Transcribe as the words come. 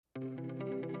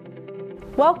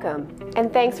Welcome,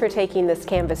 and thanks for taking this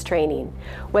Canvas training.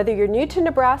 Whether you're new to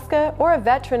Nebraska or a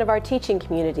veteran of our teaching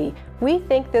community, we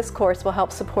think this course will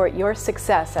help support your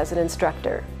success as an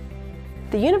instructor.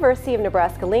 The University of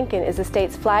Nebraska-Lincoln is the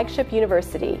state's flagship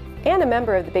university and a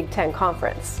member of the Big Ten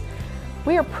Conference.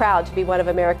 We are proud to be one of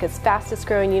America's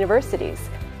fastest-growing universities,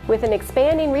 with an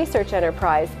expanding research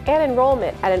enterprise and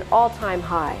enrollment at an all-time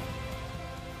high.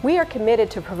 We are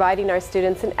committed to providing our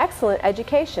students an excellent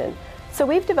education, so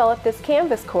we've developed this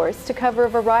Canvas course to cover a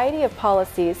variety of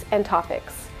policies and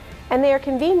topics, and they are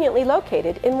conveniently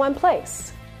located in one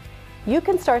place. You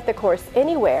can start the course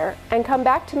anywhere and come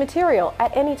back to material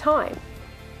at any time.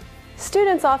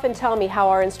 Students often tell me how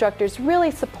our instructors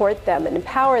really support them and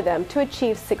empower them to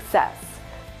achieve success.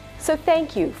 So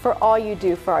thank you for all you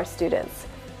do for our students.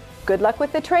 Good luck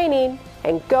with the training,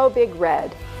 and go Big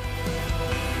Red!